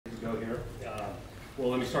Joe here. Well,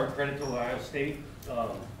 let me start credit to Ohio State.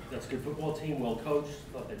 That's a good football team, well coached.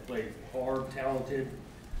 Thought they played hard, talented,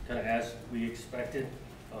 kind of as we expected.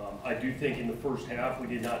 I do think in the first half we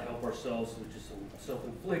did not help ourselves with just some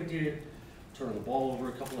self-inflicted, turning the ball over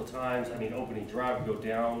a couple of times. I mean, opening drive would go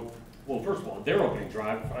down. Well, first of all, their opening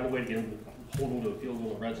drive, find a way to get them, hold them to a field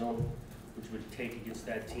goal in the red zone, which would take against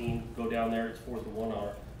that team. Go down there, it's 4th and 1 on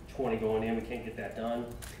our 20 going in. We can't get that done.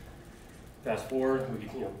 Fast forward,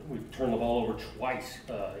 we turned the ball over twice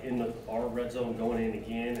in our red zone going in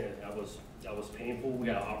again, and that was painful. We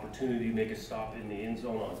got an opportunity to make a stop in the end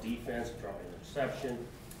zone on defense, drop an interception,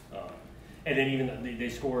 and then even they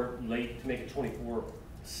scored late to make it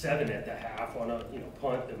 24-7 at the half on a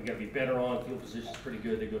punt that we got to be better on. Field position's pretty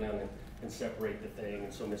good. They go down and separate the thing,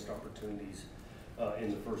 and so missed opportunities in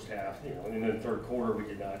the first half. And in the third quarter we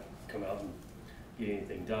did not come out and get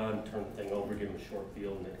anything done, turn the thing over, give them a short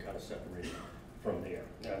field, and then kind of separate from there.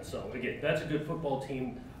 And so again, that's a good football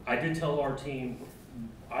team. I did tell our team,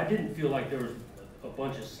 I didn't feel like there was a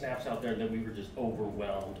bunch of snaps out there that we were just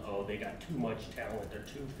overwhelmed. Oh, they got too much talent, they're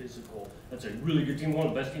too physical. That's a really good team, one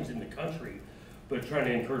of the best teams in the country, but trying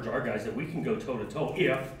to encourage our guys that we can go toe-to-toe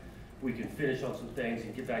if we can finish on some things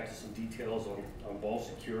and get back to some details on ball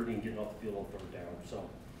security and getting off the field on third down. So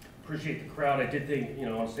appreciate the crowd. I did think,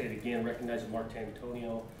 I want to say it again, recognizing Mark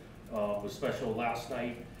Tantonio was special last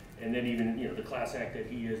night, and then even the class act that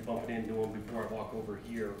he is, bumping into him before I walk over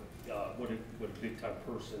here. What a big time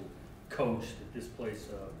person, coach that this place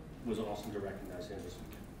was awesome to recognize him this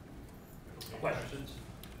weekend. Questions?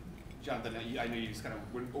 Jonathan, I know you just kind of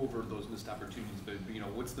went over those missed opportunities, but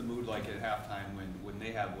what's the mood like at halftime when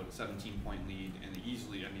they have a 17-point lead and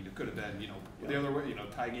easily, I mean, it could have been the other way,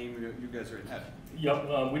 tie game, you guys are in head.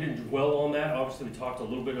 Yep, we didn't dwell on that. Obviously, we talked a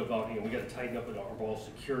little bit about we got to tighten up in our ball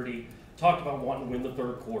security. Talked about wanting to win the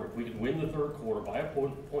third quarter. If we could win the third quarter by a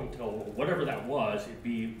point total, whatever that was, it'd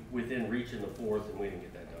be within reach in the fourth, and we didn't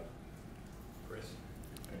get that done. Chris?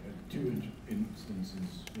 Two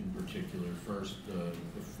instances in particular. First, the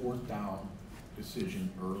 4th down decision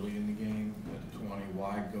early in the game at the 20.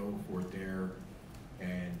 Why go for it there?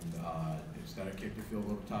 And instead of kick the field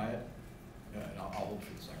goal to tie it, I'll hold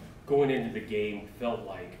for the second. Going into the game, felt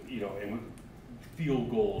like and field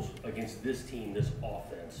goals against this team, this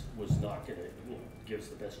offense was not going to give us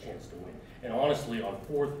the best chance to win. And honestly, on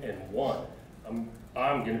 4th and 1,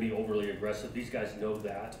 I'm going to be overly aggressive. These guys know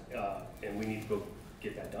that, and we need to go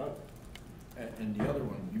get that done. And the other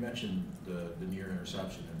one, you mentioned the near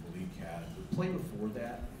interception and Malik had. The play before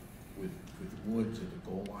that with Woods at the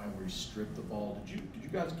goal line where he stripped the ball, did you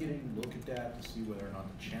guys get any look at that to see whether or not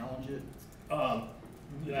to challenge it?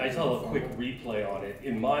 I saw a quick replay on it.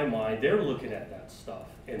 In my mind, they're looking at that stuff.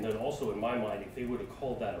 And then also in my mind, if they would have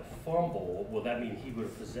called that a fumble, well, that means he would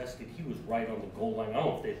have possessed it. He was right on the goal line. I don't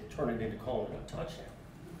know if they'd turn it into calling it a touchdown.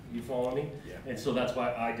 You follow me? Yeah. And so that's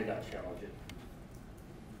why I did not challenge it.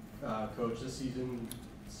 Coach, this season,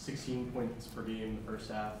 16 points per game in the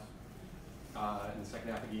first half. In the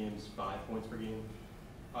second half of the games, 5 points per game.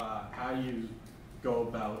 How do you go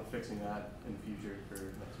about fixing that in the future for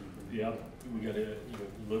next week? Yeah, we got to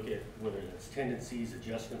look at whether it's tendencies,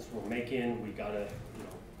 adjustments we're making. We got to,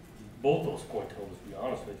 both those point totals, to be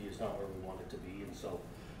honest with you, is not where we want it to be. And so,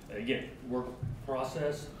 again, work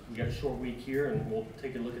process. We got a short week here, and we'll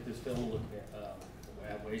take a look at this film and look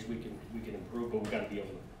at ways we can improve. But we got to be able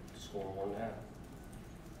to score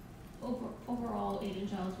 1.5. Overall, Aiden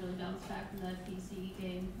Giles really bounced back from that PC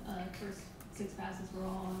game. First 6 passes were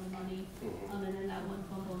all on the money, and then that one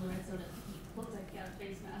fumble in the red zone, he looked like he had a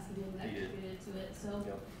face mask and he executed to it. So,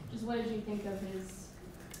 just what did you think of his?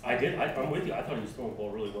 I'm with you. I thought he was throwing the ball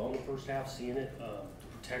really well in the first half. Seeing it,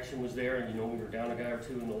 protection was there, and we were down a guy or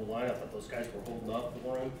two in the line. I thought those guys were holding up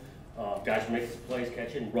for him. Guys were making plays,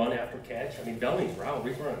 catching, run after catch. I mean, Belling's route,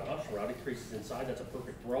 he's running an option route. He creases inside. That's a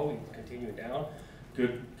perfect throw. He's continuing down.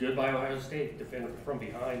 Good by Ohio State. Defender from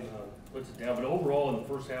behind puts it down. But overall, in the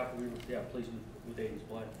first half, we were pleased with Aiden's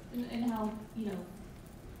play. And how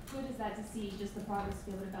good is that to see just the progress to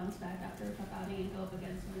be able to bounce back after a tough outing and go up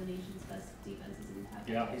against one of the nation's best defenses in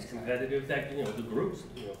the Yeah, he's competitive. That the group's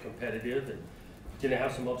competitive and gonna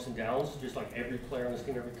have some ups and downs, just like every player on this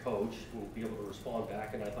team, every coach, and be able to respond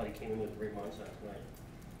back. And I thought he came in with a great mindset tonight.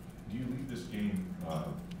 Do you leave this game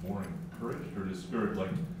more encouraged or discouraged?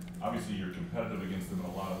 Like, obviously you're competitive against them in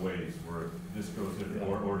a lot of ways, where this goes in,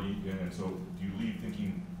 or do you, and so do you leave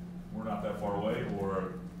thinking we're not that far away,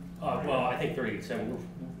 or? Well, I think 38-7,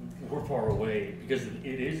 we're far away because it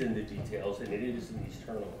is in the details and it is in these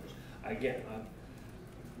turnovers. Again,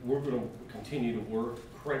 we're going to continue to work.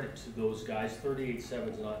 Credit to those guys.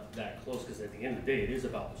 38-7 is not that close because at the end of the day, it is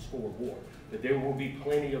about the scoreboard. But there will be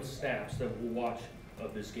plenty of snaps that we'll watch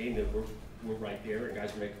of this game that we're right there, and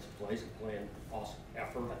guys are making some plays and playing awesome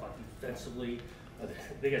effort. I thought defensively,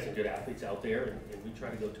 they got some good athletes out there, and we try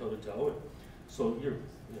to go toe to toe. So you're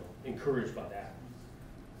encouraged by that.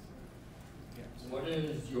 What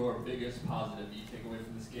is your biggest positive you take away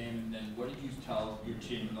from this game, and then what did you tell your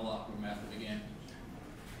team in the locker room after the game?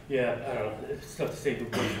 Yeah, I don't know. It's tough to say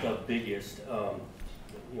what's the biggest,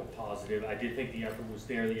 positive. I did think the effort was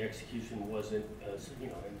there. The execution wasn't,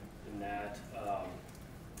 in that.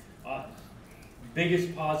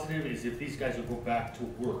 Biggest positive is if these guys will go back to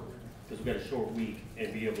work, because we've got a short week,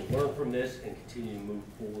 and be able to learn from this and continue to move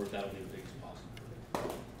forward. That'll be the biggest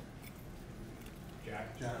positive.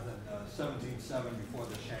 Jack? Jonathan, 17-7 before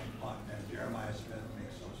the shank punt, and Jeremiah Smith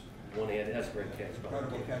makes those One hand, that's a great catch.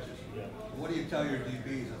 incredible catches. Yeah. What do you tell your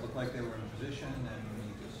DBs? It looked like they were in position, and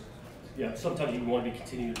you just... Yeah, sometimes you want to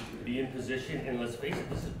continue to be in position, and let's face it,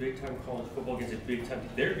 this is big time college football against a big time.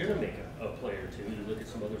 They're going to make a play or two. You look at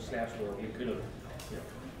some other snaps where we could have,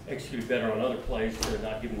 executed better on other plays to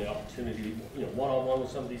not give them the opportunity, one-on-one with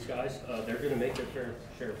some of these guys. They're going to make their fair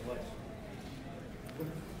share of plays.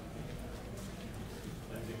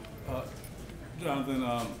 Jonathan,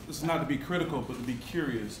 this is not to be critical, but to be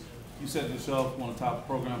curious. You said yourself, one of the top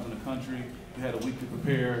programs in the country. You had a week to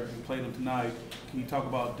prepare. You played them tonight. Can you talk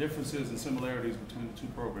about differences and similarities between the two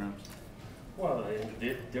programs? Well,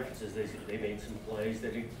 the difference is they made some plays. They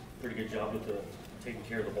did a pretty good job with taking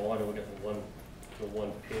care of the ball. I know we got the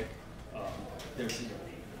one pick.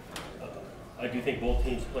 I do think both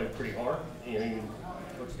teams played pretty hard. And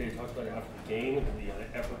Coach Day talked about it after the game,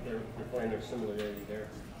 the effort they're playing. There's similarity there.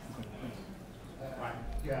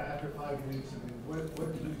 Yeah, after 5 weeks, I mean, what do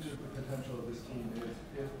you think the potential of this team is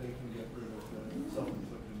if they can get rid of the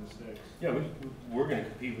self-inflicted mistakes? Yeah, we're going to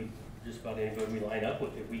compete with just about anybody we line up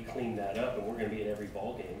with if we clean that up, and we're going to be in every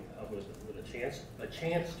ball game with a chance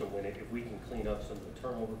to win it if we can clean up some of the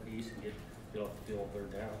turnover piece and get off the field on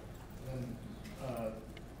third down. And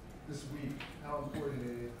this week, how important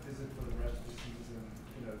is it for the rest of the season?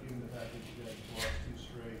 Given the fact that you guys lost 2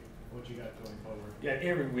 straight, what you got going forward? Yeah,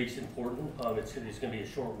 every week's important. It's going to be a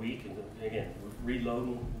short week, and again,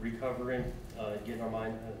 reloading, recovering, getting our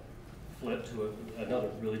mind flipped to another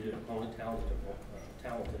really good opponent, talented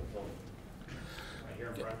opponent. Right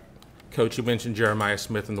here, Brett. Coach, you mentioned Jeremiah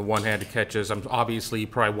Smith and the one-handed catches. Obviously, you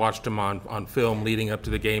probably watched him on film leading up to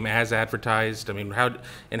the game as advertised. I mean,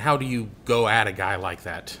 how do you go at a guy like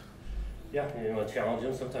that? Yeah, you want to challenge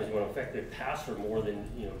him. Sometimes you want to affect the passer more than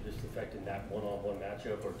just affecting that one-on-one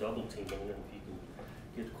matchup or double teaming him if you can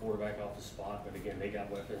get the quarterback off the spot. But again, they got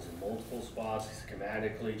weapons in multiple spots,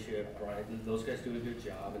 schematically, Chip, Brian. Those guys do a good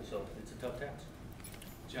job, and so it's a tough task.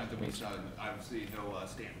 Jonathan, we saw obviously no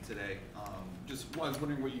Stanton today. Just was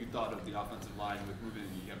wondering what you thought of the offensive line with moving.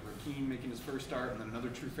 You got Rakeem making his first start, and then another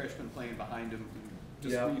true freshman playing behind him.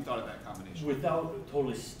 Just what you thought of that combination? Without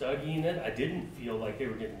totally studying it, I didn't feel like they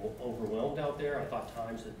were getting overwhelmed out there. I thought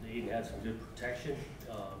times that they had some good protection,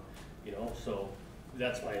 so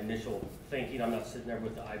that's my initial thinking. I'm not sitting there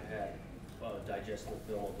with the iPad digesting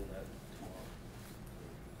the film. I'll do that tomorrow.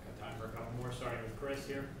 Got time for a couple more, starting with Chris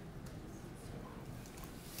here.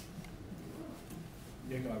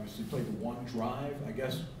 Nick obviously played the one drive. I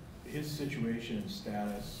guess his situation and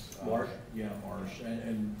status. Marsh? Yeah, Marsh.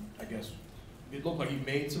 And I guess it looked like he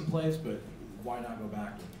made some plays, but why not go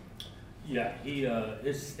back to him? Yeah,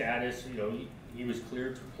 his status, he was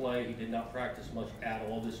cleared to play. He did not practice much at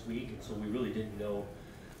all this week, and so we really didn't know.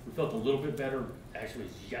 We felt a little bit better, actually,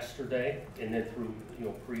 yesterday, and then through,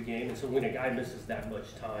 pregame. And so when a guy misses that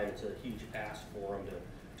much time, it's a huge ask for him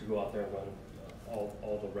to go out there and run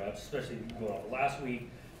all the reps, especially going off last week.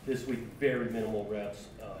 This week, very minimal reps,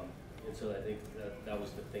 and so I think that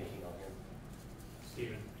was the thinking on him.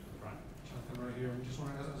 Steven. Jonathan, right here. We just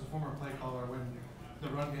wanted, as a former play caller, when the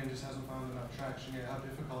run game just hasn't found enough traction yet, how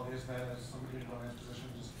difficult is that as somebody in his position?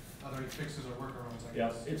 Just other fixes or workarounds, I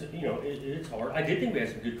guess. Yeah, it's hard. I did think we had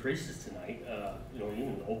some good creases tonight.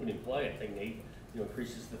 Even the opening play, I think Nate,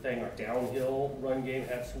 creases the thing. Our downhill run game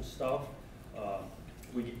had some stuff.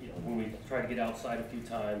 When we try to get outside a few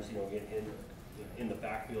times, get in the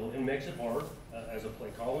backfield, it makes it hard as a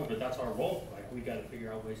play caller, but that's our role. We got to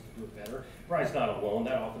figure out ways to do it better. Brian's not alone.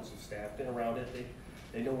 That offensive staff been around it.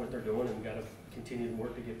 They know what they're doing, and we got to continue to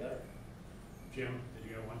work to get better. Jim, did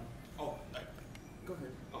you get one? Oh, go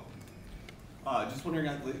ahead. Just wondering,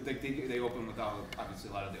 they open without obviously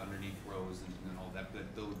a lot of the underneath rows and all that, but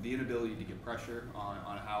the inability to get pressure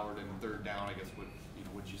on Howard and third down, I guess what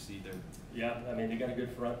you see there. Yeah, I mean they got a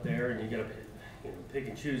good front there, and you got to pick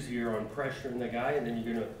and choose here on pressuring the guy, and then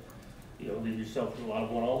you're gonna, leave yourself with a lot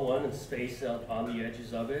of one-on-one and space out on the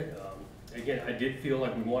edges of it. Again, I did feel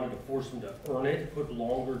like we wanted to force them to earn it, put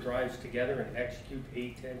longer drives together and execute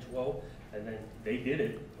 8, 10, 12, and then they did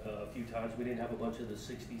it a few times. We didn't have a bunch of the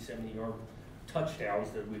 60, 70-yard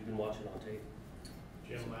touchdowns that we've been watching on tape.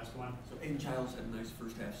 Jim, last one. So Aiden Childs had a nice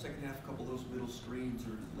first half. Second half, a couple of those middle screens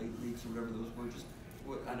or late leaks or whatever those were. Just,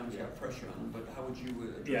 I know he's got pressure on him, but how would you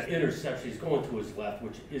address that? Interception. He's going to his left,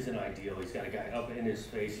 which isn't ideal. He's got a guy up in his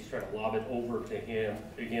face. He's trying to lob it over to him.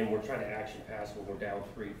 Again, we're trying to action pass when we're down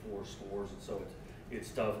 3, 4 scores, and so it's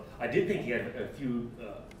tough. I did think he had a few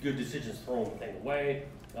good decisions throwing the thing away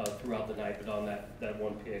throughout the night, but on that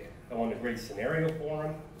one pick, I wanted a great scenario for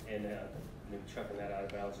him, and maybe chucking that out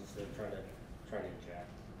of bounds instead of trying to jack.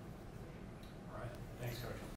 All right. Thanks, Coach.